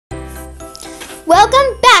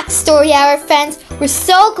Welcome back, Story Hour friends. We're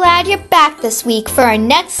so glad you're back this week for our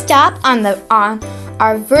next stop on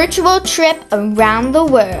our virtual trip around the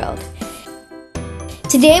world.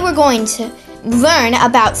 Today we're going to learn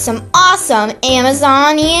about some awesome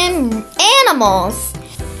Amazonian animals.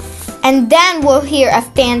 And then we'll hear a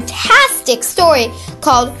fantastic story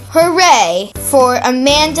called Hooray for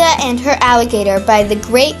Amanda and Her Alligator by the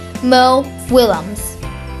great Mo Willems.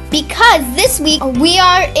 Because this week we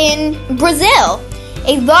are in Brazil,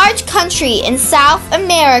 a large country in South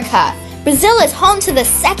America. Brazil is home to the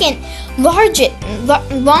second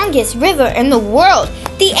longest river in the world,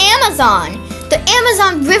 the Amazon. The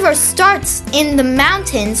Amazon River starts in the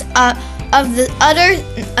mountains of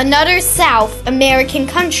another South American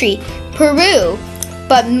country, Peru.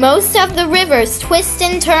 But most of the rivers twist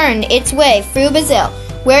and turn its way through Brazil,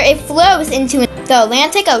 where it flows into the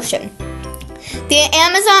Atlantic Ocean. The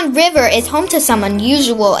Amazon River is home to some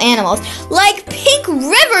unusual animals, like pink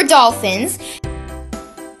river dolphins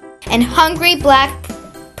and hungry black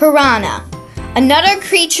piranha. Another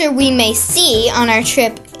creature we may see on our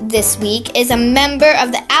trip this week is a member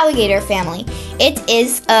of the alligator family. It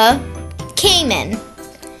is a caiman.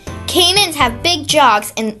 Caimans have big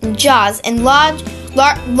jaws and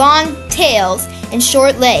long tails and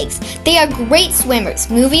short legs. They are great swimmers,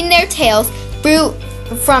 moving their tails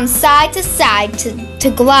from side to side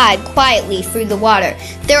to glide quietly through the water.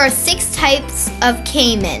 There are 6 types of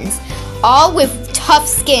caimans, all with tough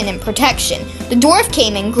skin and protection. The dwarf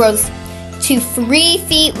caiman grows to 3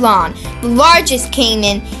 feet long. The largest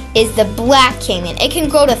caiman is the black caiman. It can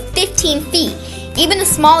grow to 15 feet. Even the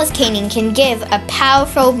smallest caiman can give a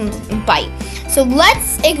powerful bite. So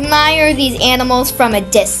let's admire these animals from a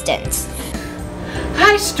distance.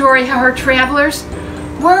 Hi, Story Hour travelers.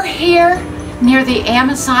 We're here near the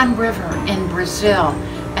Amazon River in Brazil,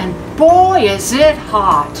 and boy is it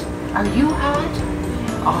hot. Are you hot?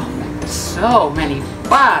 Oh, so many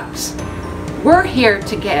bugs. We're here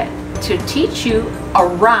to teach you a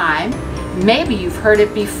rhyme. Maybe you've heard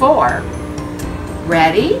it before.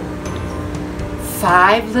 Ready?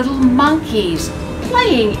 5 little monkeys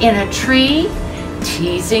playing in a tree,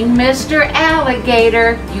 teasing Mr.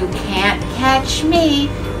 Alligator. You can't catch me,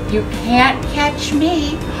 you can't catch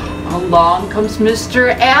me. Along comes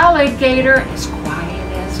Mr. Alligator, as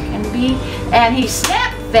quiet as can be, and he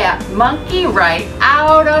snapped that monkey right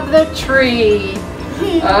out of the tree.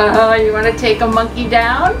 You want to take a monkey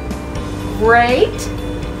down? Great.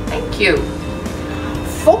 Thank you.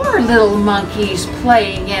 4 little monkeys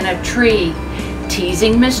playing in a tree,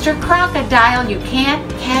 teasing Mr. Crocodile. You can't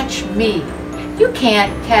catch me. You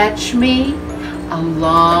can't catch me.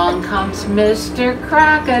 Along comes Mr.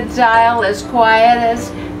 Crocodile, as quiet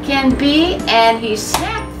as can be, and he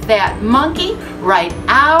snapped that monkey right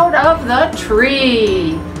out of the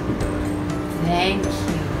tree. Thank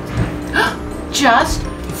you. Just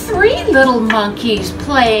 3 little monkeys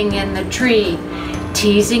playing in the tree,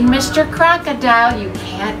 teasing Mr. Crocodile. You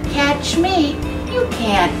can't catch me. You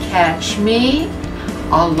can't catch me.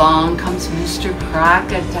 Along comes Mr.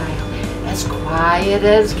 Crocodile, as quiet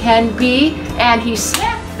as can be, and he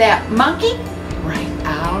snapped that monkey right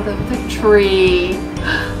out of the tree.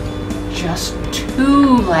 Just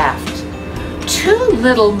 2 left. 2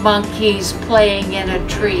 little monkeys playing in a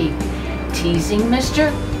tree, teasing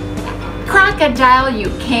Mr. Crocodile. You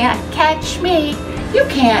can't catch me. You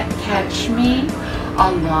can't catch me.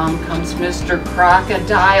 Along comes Mr.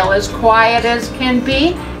 Crocodile, as quiet as can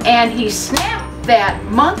be, and he snapped that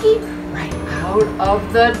monkey right out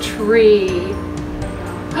of the tree.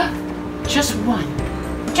 Just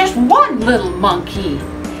one little monkey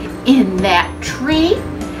in that tree,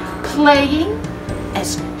 playing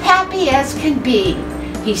as happy as can be.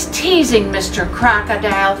 He's teasing Mr.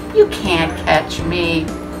 Crocodile. You can't catch me.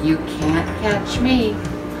 You can't catch me.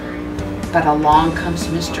 But along comes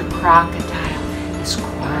Mr. Crocodile, as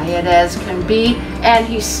quiet as can be, and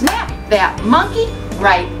he snapped that monkey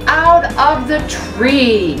right out of the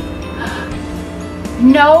tree.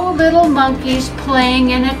 No little monkeys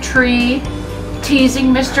playing in a tree,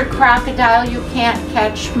 teasing Mr. Crocodile. You can't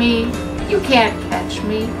catch me. You can't catch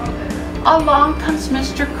me. Along comes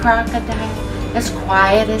Mr. Crocodile, as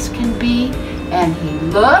quiet as can be, and he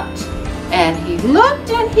looked, and he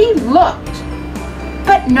looked, and he looked.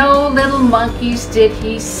 But no little monkeys did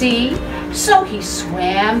he see, so he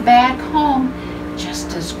swam back home,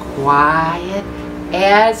 just as quiet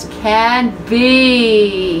as can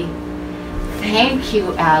be. Thank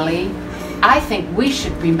you, Allie. I think we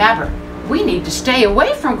should remember, we need to stay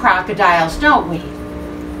away from crocodiles, don't we?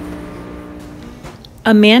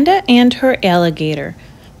 Amanda and Her Alligator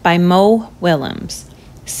by Mo Willems.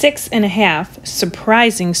 6.5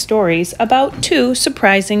 surprising stories about 2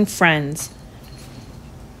 surprising friends.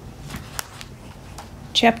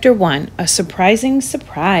 Chapter 1, A Surprising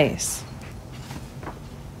Surprise.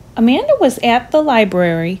 Amanda was at the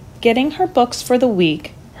library getting her books for the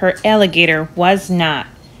week. Her alligator was not.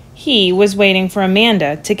 He was waiting for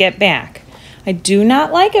Amanda to get back. I do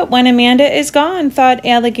not like it when Amanda is gone, thought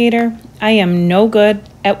Alligator. I am no good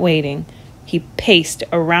at waiting. He paced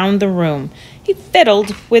around the room. He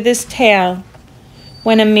fiddled with his tail.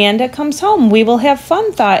 When Amanda comes home, we will have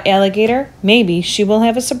fun, thought Alligator. Maybe she will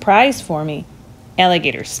have a surprise for me.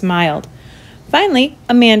 Alligator smiled. Finally,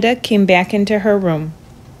 Amanda came back into her room.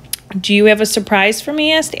 Do you have a surprise for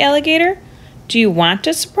me? Asked Alligator. Do you want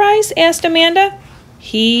a surprise? Asked Amanda.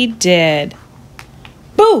 He did.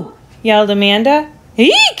 Boo! Yelled Amanda.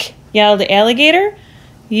 Eek! Yelled Alligator.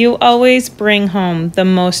 You always bring home the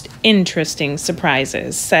most interesting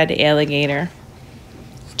surprises, said Alligator.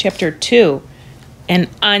 Chapter 2, An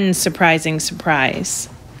Unsurprising Surprise.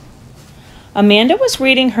 Amanda was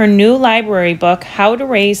reading her new library book, How to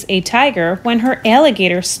Raise a Tiger, when her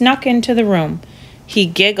alligator snuck into the room. He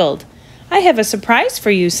giggled. I have a surprise for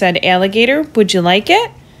you, said Alligator. Would you like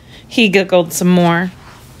it? He giggled some more.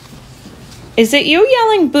 Is it you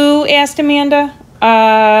yelling boo? Asked Amanda.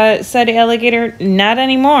 Said Alligator. Not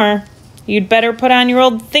anymore. You'd better put on your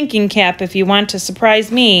old thinking cap if you want to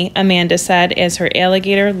surprise me, Amanda said as her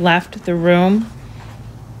alligator left the room.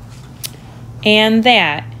 And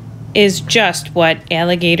that is just what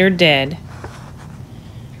Alligator did.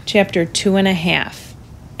 Chapter 2.5,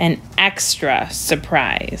 An Extra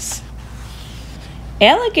Surprise.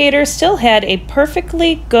 Alligator still had a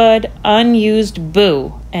perfectly good unused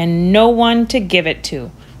boo and no one to give it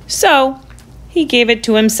to. So he gave it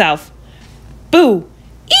to himself. Boo!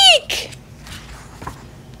 Eek!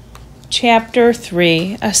 Chapter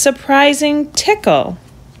 3, A Surprising Tickle.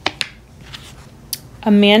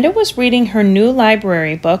 Amanda was reading her new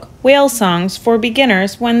library book, Whale Songs for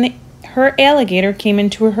Beginners, when her alligator came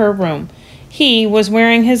into her room. He was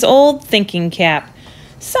wearing his old thinking cap.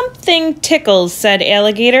 Something tickles, said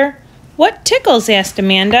Alligator. What tickles? Asked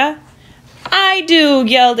Amanda. I do,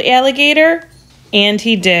 yelled Alligator. And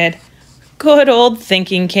he did. Good old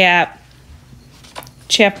thinking cap.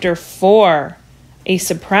 Chapter 4, A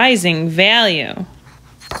Surprising Value.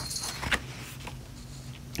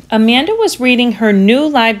 Amanda was reading her new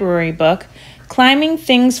library book, Climbing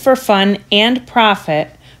Things for Fun and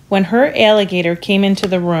Profit, when her alligator came into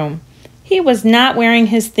the room. He was not wearing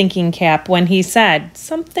his thinking cap when he said,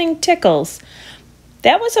 Something tickles.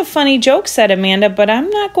 That was a funny joke, said Amanda, but I'm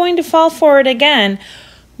not going to fall for it again.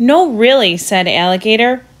 No, really, said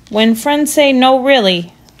Alligator. When friends say no,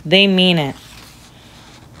 really, they mean it.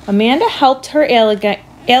 Amanda helped her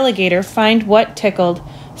alligator find what tickled.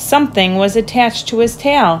 Something was attached to his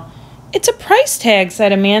tail. It's a price tag,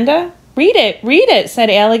 said Amanda. Read it, said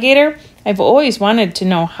Alligator. I've always wanted to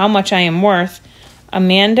know how much I am worth.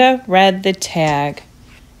 Amanda read the tag.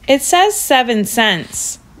 It says 7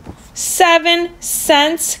 cents. 7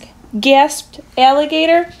 cents? Gasped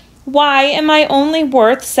Alligator. Why am I only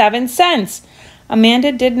worth 7 cents?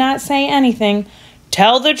 Amanda did not say anything.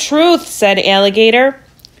 Tell the truth, said Alligator.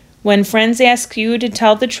 When friends ask you to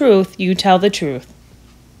tell the truth, you tell the truth.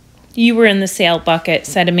 You were in the sale bucket,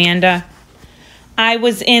 said Amanda. I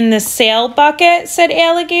was in the sale bucket, said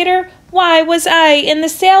Alligator. Why was I in the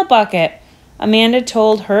sale bucket? Amanda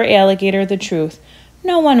told her alligator the truth.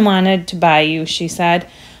 No one wanted to buy you, she said.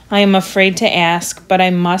 I am afraid to ask, but I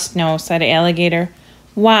must know, said Alligator.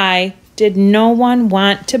 Why did no one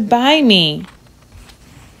want to buy me?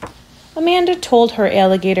 Amanda told her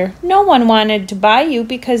alligator, no one wanted to buy you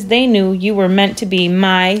because they knew you were meant to be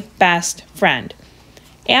my best friend.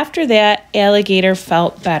 After that, Alligator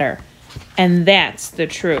felt better. And that's the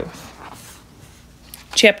truth.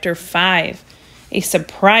 Chapter 5, A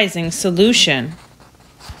Surprising Solution.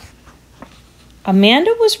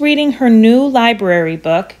 Amanda was reading her new library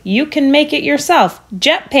book, You Can Make It Yourself,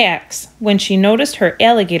 Jetpacks, when she noticed her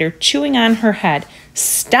alligator chewing on her head.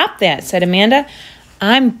 Stop that, said Amanda.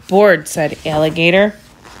 I'm bored, said Alligator.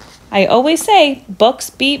 I always say, books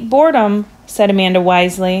beat boredom, said Amanda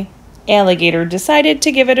wisely. Alligator decided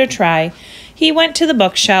to give it a try. He went to the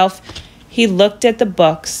bookshelf. He looked at the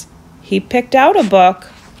books. He picked out a book.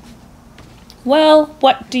 Well,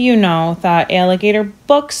 what do you know, thought Alligator.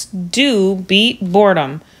 Books do beat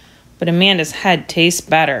boredom, but Amanda's head tastes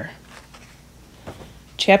better.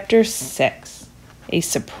 Chapter 6, A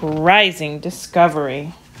Surprising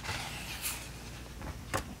Discovery.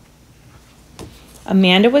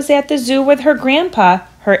 Amanda was at the zoo with her grandpa.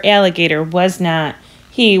 Her alligator was not.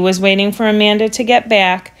 He was waiting for Amanda to get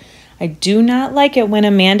back. I do not like it when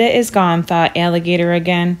Amanda is gone, thought Alligator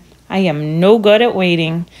again. I am no good at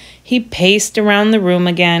waiting. He paced around the room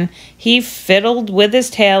again. He fiddled with his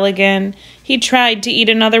tail again. He tried to eat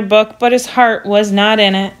another book, but his heart was not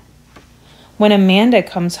in it. When Amanda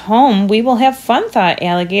comes home, we will have fun, thought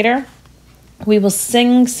Alligator. We will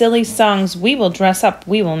sing silly songs. We will dress up.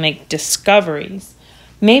 We will make discoveries.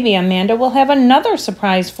 Maybe Amanda will have another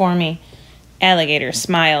surprise for me. Alligator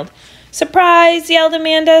smiled. Surprise, yelled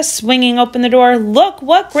Amanda, swinging open the door. Look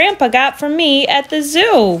what Grandpa got for me at the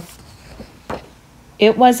zoo.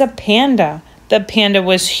 It was a panda. The panda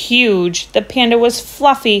was huge. The panda was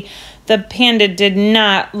fluffy. The panda did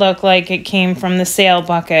not look like it came from the sale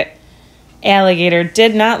bucket. Alligator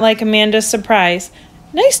did not like Amanda's surprise.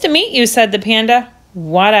 Nice to meet you, said the panda.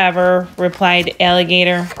 Whatever, replied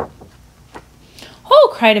Alligator. Oh,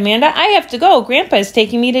 cried Amanda, I have to go. Grandpa is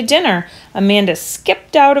taking me to dinner. Amanda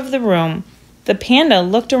skipped out of the room. The panda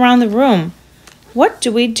looked around the room. What do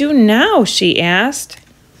we do now? She asked.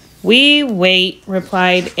 We wait,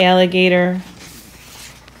 replied Alligator.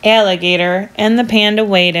 Alligator and the panda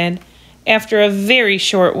waited. After a very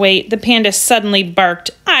short wait, the panda suddenly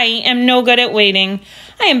barked, I am no good at waiting.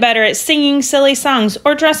 I am better at singing silly songs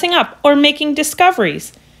or dressing up or making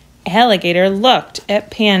discoveries. Alligator looked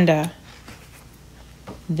at Panda.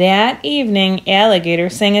 That evening, Alligator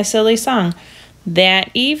sang a silly song. That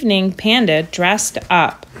evening, Panda dressed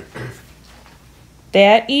up.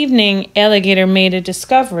 That evening, Alligator made a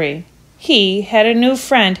discovery. He had a new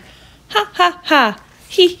friend. Ha ha ha,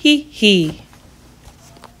 he he he.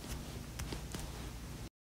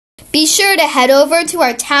 Be sure to head over to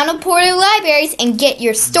our Town of Porter libraries and get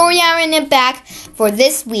your Story Hour in it back for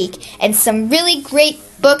this week and some really great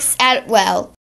books as well.